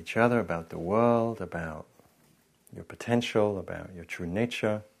 about each other, about the world, about your potential, about your true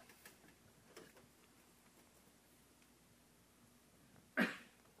nature.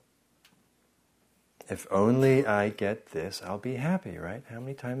 If only I get this, I'll be happy, right? How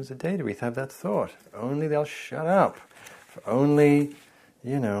many times a day do we have that thought? If only they'll shut up. If only,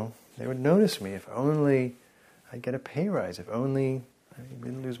 they would notice me. If only I get a pay rise. If only I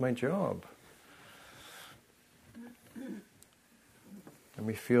didn't lose my job. And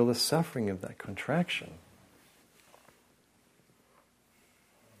we feel the suffering of that contraction.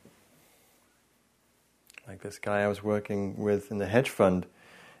 Like this guy I was working with in the hedge fund,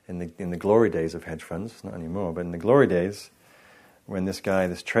 in the glory days of hedge funds, not anymore, but in the glory days, when this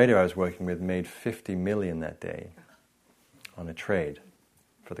trader I was working with made $50 million that day on a trade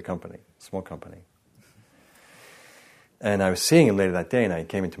for the company, small company. And I was seeing him later that day, and I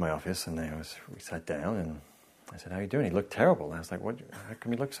came into my office, and we sat down, and I said, "How are you doing?" He looked terrible. I was like, "What? How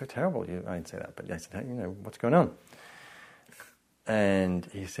come you look so terrible?" I didn't say that, but I said, "What's going on?" And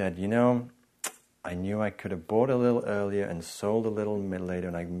he said, I knew I could have bought a little earlier and sold a little later,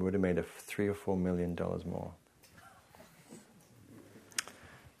 and I would have made $3 or $4 million more.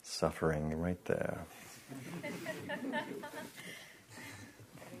 Suffering right there.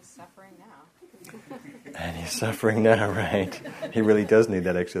 He's suffering now. And he's suffering now, right? He really does need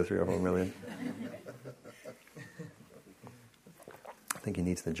that extra 3 or 4 million. I think he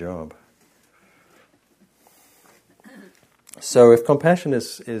needs the job. So if compassion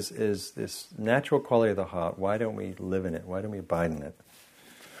is this natural quality of the heart, why don't we live in it? Why don't we abide in it?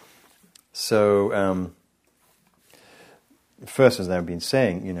 So first, as I've been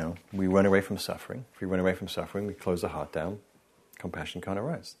saying, we run away from suffering. If we run away from suffering, we close the heart down. Compassion can't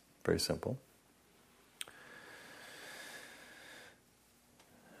arise. Very simple.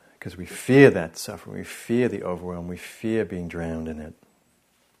 Because we fear that suffering, we fear the overwhelm, we fear being drowned in it.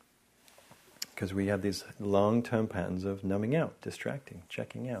 Because we have these long-term patterns of numbing out, distracting,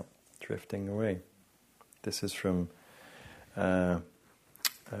 checking out, drifting away. This is from Rilke,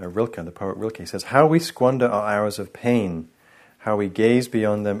 the poet Rilke. He says, "How we squander our hours of pain, how we gaze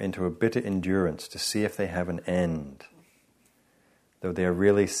beyond them into a bitter endurance to see if they have an end. Though they are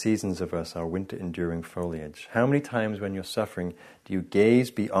really seasons of us, our winter-enduring foliage." How many times when you're suffering do you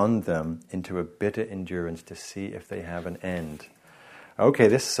gaze beyond them into a bitter endurance to see if they have an end? Okay,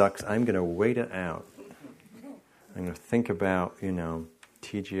 this sucks. I'm going to wait it out. I'm going to think about,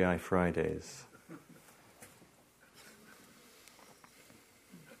 TGI Fridays.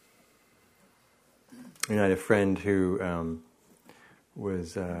 I had a friend who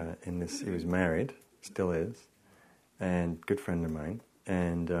was he was married, still is, and good friend of mine,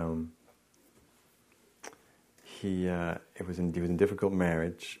 and he was in a difficult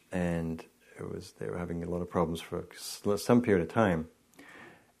marriage, and they were having a lot of problems for some period of time.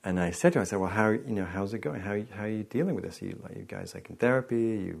 And I said to him, "Well, how's it going? How are you dealing with this? Are you guys in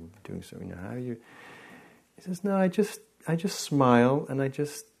therapy? Are you doing so? How are you?" He says, "No, I just smile and I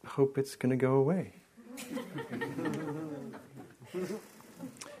just hope it's going to go away."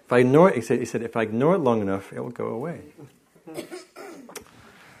 If I ignore it, he said, if I ignore it long enough, it will go away.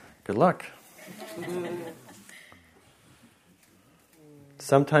 Good luck.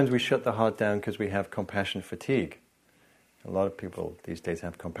 Sometimes we shut the heart down because we have compassion fatigue. A lot of people these days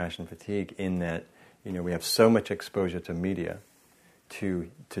have compassion fatigue in that, we have so much exposure to media,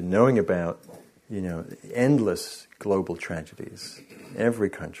 to knowing about, endless global tragedies, every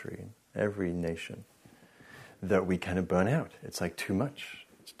country, every nation, that we kind of burn out. It's like too much.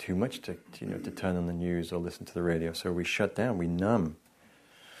 It's too much to turn on the news or listen to the radio. So we shut down, we numb.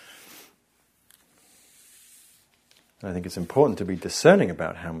 And I think it's important to be discerning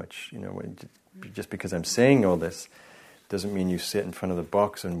about how much, just because I'm saying all this, doesn't mean you sit in front of the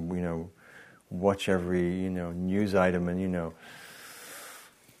box and, watch every, news item and,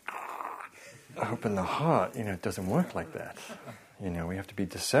 open the heart. It doesn't work like that. We have to be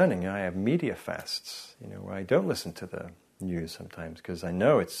discerning. I have media fasts, where I don't listen to the news sometimes because I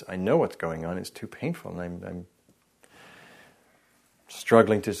know what's going on. It's too painful, and I'm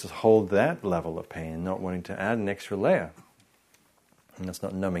struggling to just hold that level of pain and not wanting to add an extra layer. And that's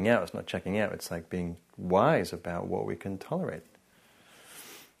not numbing out. It's not checking out. It's like being wise about what we can tolerate.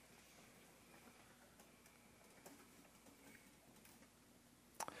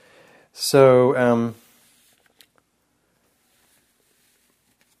 So,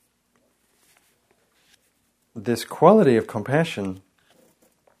 this quality of compassion,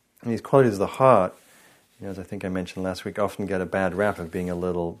 these qualities of the heart, as I think I mentioned last week, often get a bad rap of being a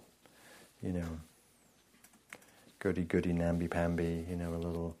little, goody-goody, namby-pamby, a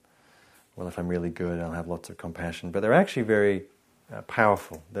little, well, if I'm really good, I'll have lots of compassion. But they're actually very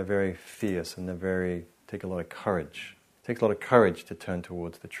powerful. They're very fierce, and take a lot of courage. It takes a lot of courage to turn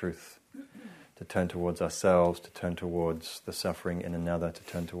towards the truth, to turn towards ourselves, to turn towards the suffering in another, to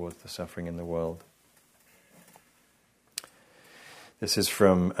turn towards the suffering in the world. This is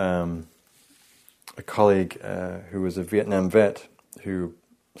from a colleague who was a Vietnam vet who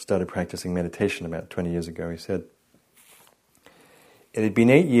started practicing meditation about 20 years ago. He said, "It had been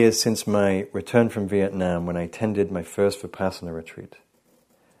 8 years since my return from Vietnam when I attended my first Vipassana retreat.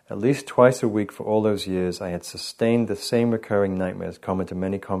 At least twice a week for all those years, I had sustained the same recurring nightmares common to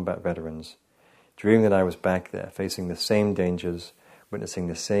many combat veterans, dreaming that I was back there, facing the same dangers, witnessing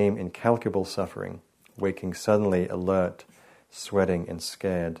the same incalculable suffering, waking suddenly alert, sweating and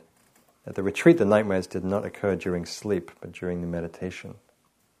scared. At the retreat, the nightmares did not occur during sleep, but during the meditation.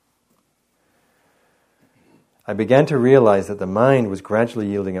 I began to realize that the mind was gradually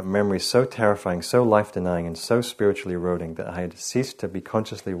yielding up memories so terrifying, so life-denying, and so spiritually eroding that I had ceased to be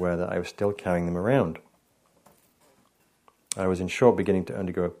consciously aware that I was still carrying them around. I was, in short, beginning to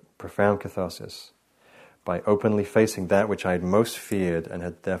undergo profound catharsis by openly facing that which I had most feared and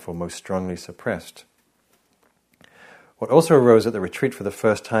had therefore most strongly suppressed. What also arose at the retreat for the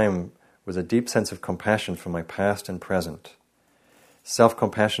first time was a deep sense of compassion for my past and present.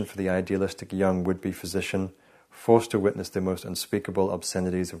 Self-compassion for the idealistic young would-be physician, forced to witness the most unspeakable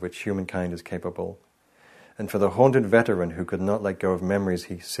obscenities of which humankind is capable, and for the haunted veteran who could not let go of memories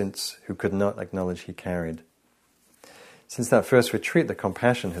who could not acknowledge he carried. Since that first retreat, the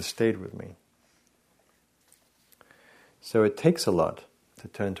compassion has stayed with me." So it takes a lot to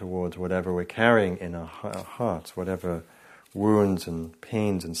turn towards whatever we're carrying in our hearts, whatever wounds and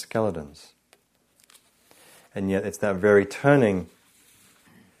pains and skeletons. And yet it's that very turning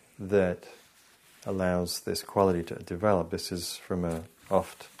that allows this quality to develop. This is from a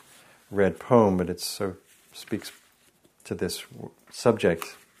oft-read poem, but it so speaks to this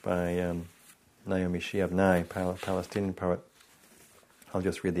subject by Naomi Shihab Nye, Palestinian poet. I'll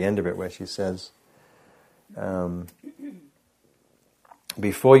just read the end of it, where she says,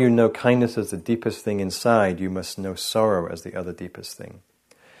 "Before you know kindness as the deepest thing inside, you must know sorrow as the other deepest thing.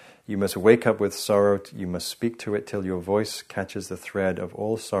 You must wake up with sorrow, you must speak to it till your voice catches the thread of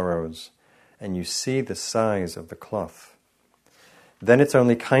all sorrows, and you see the size of the cloth. Then it's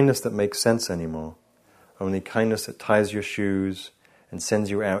only kindness that makes sense anymore, only kindness that ties your shoes and sends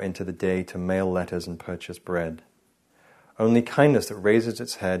you out into the day to mail letters and purchase bread. Only kindness that raises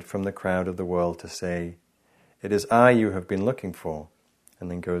its head from the crowd of the world to say, 'It is I you have been looking for,'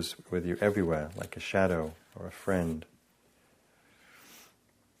 and then goes with you everywhere like a shadow or a friend."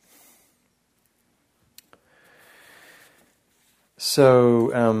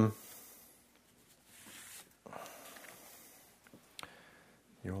 So,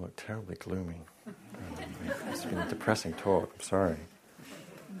 you all look terribly gloomy. It's been a depressing talk, I'm sorry.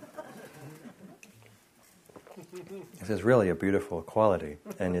 This is really a beautiful quality,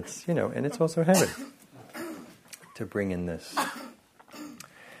 and it's, and it's also heavy to bring in this,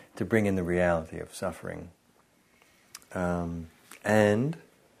 to bring in the reality of suffering. And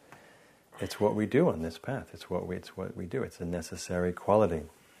it's what we do on this path. It's what we do. It's a necessary quality.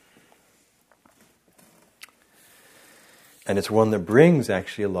 And it's one that brings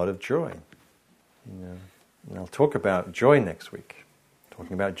actually a lot of joy. And I'll talk about joy next week.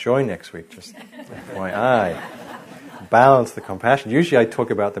 Talking about joy next week, just FYI. Balance the compassion. Usually I talk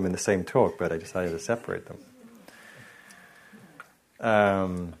about them in the same talk, but I decided to separate them.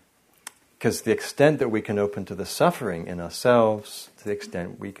 Because the extent that we can open to the suffering in ourselves, to the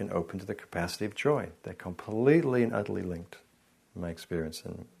extent we can open to the capacity of joy. They're completely and utterly linked, in my experience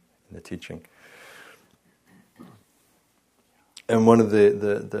and in the teaching. And one of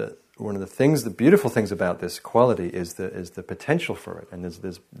the things, the beautiful things about this quality is the potential for it. And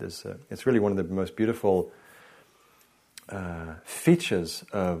it's really one of the most beautiful features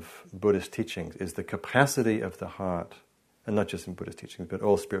of Buddhist teachings is the capacity of the heart. And not just in Buddhist teachings, but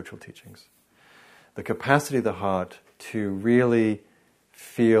all spiritual teachings. The capacity of the heart to really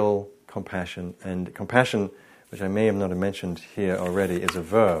feel compassion. And compassion, which I may have not mentioned here already, is a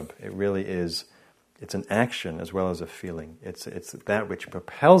verb. It really is, it's an action as well as a feeling. It's that which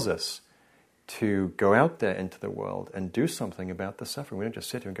propels us to go out there into the world and do something about the suffering. We don't just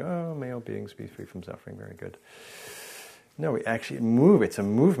sit here and go, "Oh, may all beings be free from suffering, very good." No, we actually move. It's a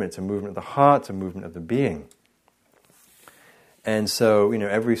movement. It's a movement of the heart. It's a movement of the being. And so,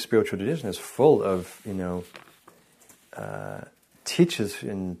 every spiritual tradition is full of, teachers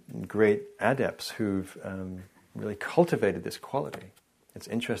and great adepts who've really cultivated this quality. It's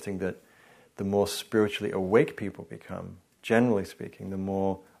interesting that the more spiritually awake people become, generally speaking, the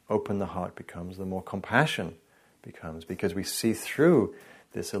more open the heart becomes, the more compassion becomes, because we see through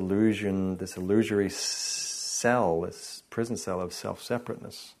this illusion, this illusory cell, this prison cell of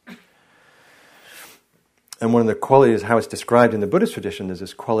self-separateness. And one of the qualities, how it's described in the Buddhist tradition, is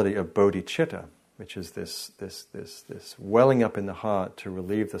this quality of bodhicitta, which is this welling up in the heart to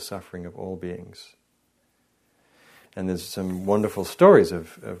relieve the suffering of all beings. And there's some wonderful stories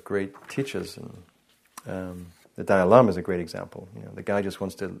of great teachers, and the Dalai Lama is a great example. The guy just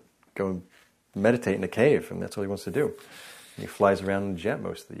wants to go and meditate in a cave, and that's all he wants to do. And he flies around in a jet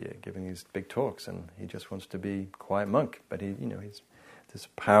most of the year, giving these big talks, and he just wants to be a quiet monk. But he's this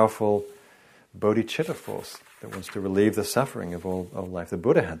powerful bodhicitta force that wants to relieve the suffering of all life. The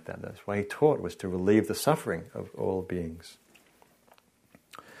Buddha had that. That's why he taught, was to relieve the suffering of all beings.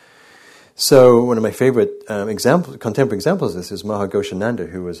 So one of my favorite contemporary examples of this is Mahagoshananda,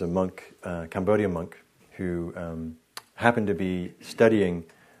 who was a monk, Cambodian monk, who happened to be studying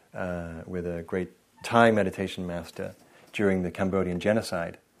with a great Thai meditation master during the Cambodian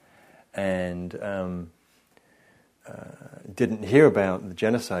genocide, and didn't hear about the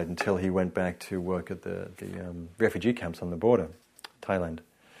genocide until he went back to work at the refugee camps on the border, Thailand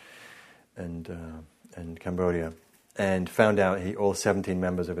and Cambodia, and found out all 17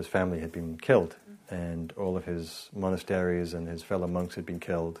 members of his family had been killed, and all of his monasteries and his fellow monks had been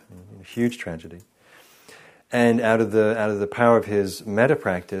killed. A huge tragedy. And out of the power of his metta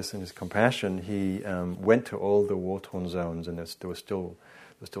practice and his compassion, he went to all the war-torn zones, and there was still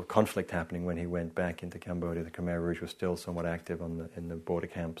conflict happening when he went back into Cambodia. The Khmer Rouge was still somewhat active in the border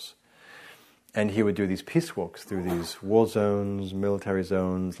camps. And he would do these peace walks through these war zones, military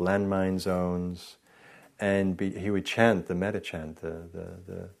zones, landmine zones, and he would chant the metta chant,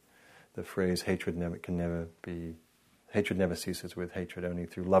 the phrase "hatred never ceases with hatred. Only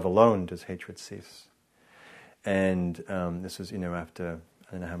through love alone does hatred cease." And this was, after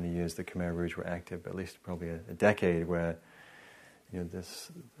I don't know how many years the Khmer Rouge were active, but at least probably a decade where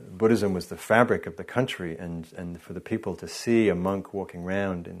this Buddhism was the fabric of the country, and for the people to see a monk walking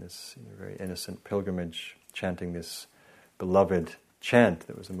around in this very innocent pilgrimage, chanting this beloved chant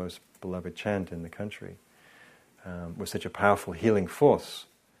that was the most beloved chant in the country, was such a powerful healing force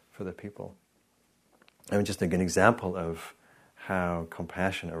for the people. I mean, just an example of how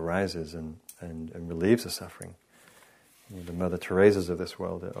compassion arises and relieves the suffering. The Mother Teresas of this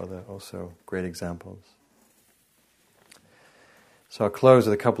world are also great examples. So I'll close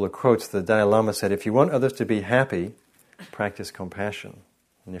with a couple of quotes. The Dalai Lama said, "If you want others to be happy, practice compassion.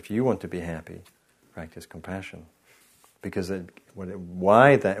 And if you want to be happy, practice compassion." Because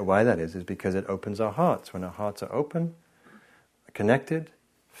why that is because it opens our hearts. When our hearts are open, connected,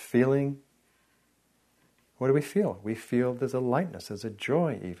 feeling, what do we feel? We feel there's a lightness, there's a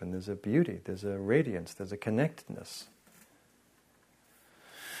joy even, there's a beauty, there's a radiance, there's a connectedness.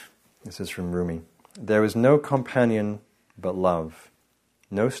 This is from Rumi. "There is no companion but love,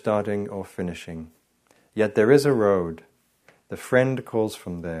 no starting or finishing. Yet there is a road. The friend calls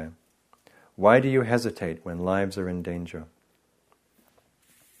from there. Why do you hesitate when lives are in danger?"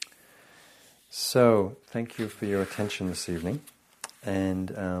 So, thank you for your attention this evening,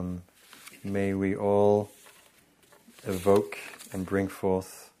 and may we all evoke and bring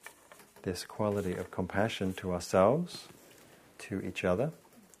forth this quality of compassion to ourselves, to each other,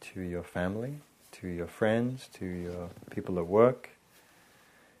 to your family, to your friends, to your people at work,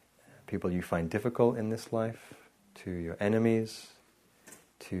 people you find difficult in this life, to your enemies,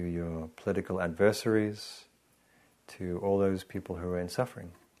 to your political adversaries, to all those people who are in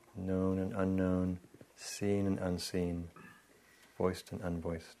suffering, known and unknown, seen and unseen, voiced and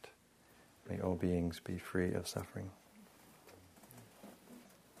unvoiced. May all beings be free of suffering.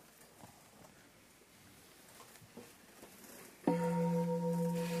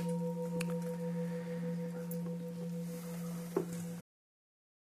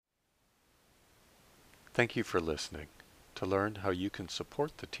 Thank you for listening. To learn how you can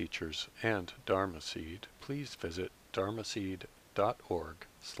support the teachers and Dharma Seed, please visit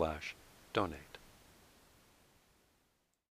dharmaseed.org/donate.